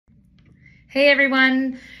Hey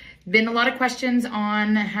everyone, been a lot of questions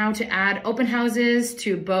on how to add open houses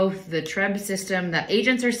to both the TREBB system that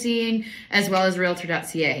agents are seeing as well as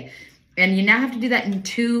Realtor.ca. And you now have to do that in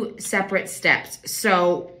two separate steps.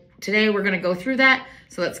 So today we're gonna go through that,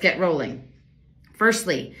 so let's get rolling.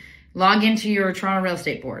 Firstly, log into your Toronto Real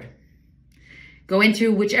Estate Board. Go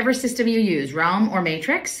into whichever system you use, Realm or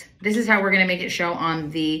Matrix. This is how we're gonna make it show on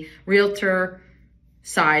the Realtor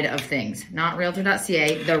side of things, not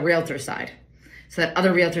Realtor.ca, the Realtor side, so that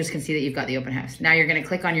other realtors can see that you've got the open house. Now you're gonna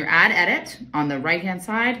click on your add edit on the right-hand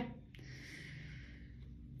side.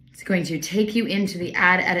 It's going to take you into the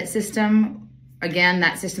add edit system. Again,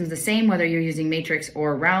 that system's the same whether you're using Matrix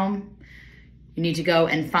or Realm. You need to go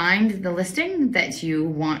and find the listing that you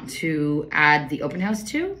want to add the open house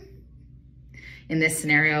to. In this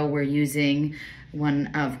scenario, we're using one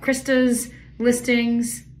of Krista's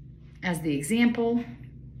listings as the example.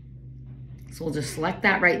 So we'll just select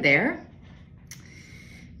that right there.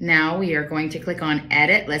 Now we are going to click on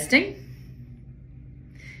Edit Listing.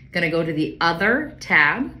 Gonna go to the Other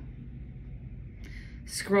tab.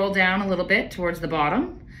 Scroll down a little bit towards the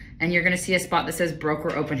bottom, and you're gonna see a spot that says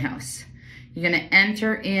Broker Open House. You're gonna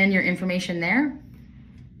enter in your information there,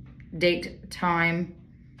 date, time,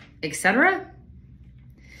 etc.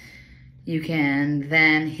 You can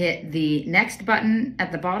then hit the next button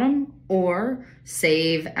at the bottom or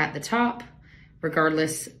save at the top.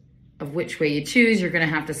 Regardless of which way you choose, you're gonna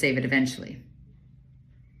have to save it eventually.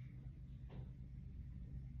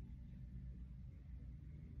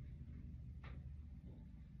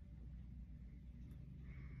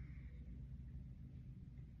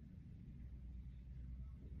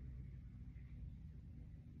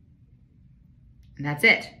 And that's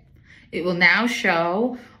it. It will now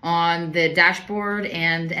show on the dashboard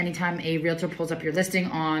and anytime a realtor pulls up your listing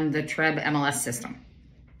on the TREBB MLS system.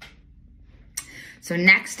 So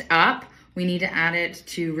next up, we need to add it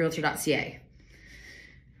to Realtor.ca.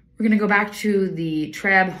 We're gonna go back to the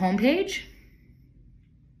TREBB homepage.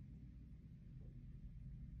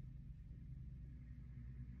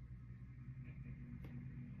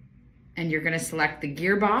 And you're gonna select the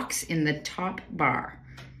gearbox in the top bar.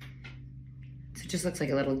 So it just looks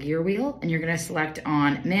like a little gear wheel, and you're gonna select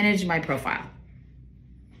on Manage My Profile.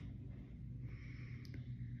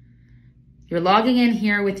 You're logging in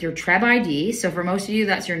here with your TREBB ID. So for most of you,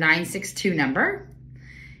 that's your 962 number.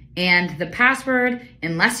 And the password,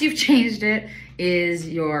 unless you've changed it, is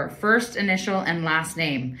your first initial and last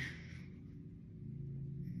name.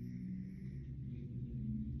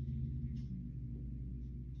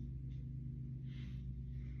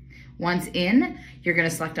 Once in, you're gonna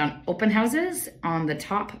select on Open Houses on the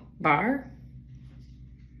top bar.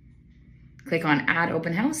 Click on Add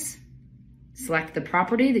Open House. Select the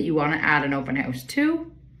property that you wanna add an open house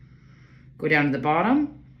to. Go down to the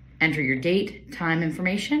bottom, enter your date, time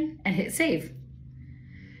information, and hit save.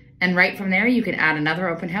 And right from there, you can add another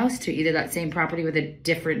open house to either that same property with a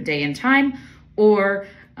different day and time or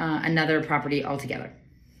another property altogether.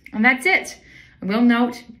 And that's it. I will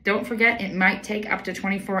note, don't forget, it might take up to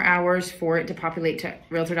 24 hours for it to populate to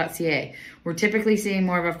Realtor.ca. We're typically seeing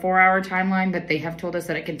more of a 4-hour timeline, but they have told us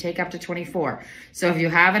that it can take up to 24. So if you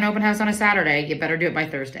have an open house on a Saturday, you better do it by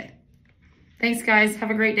Thursday. Thanks guys, have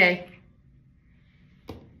a great day.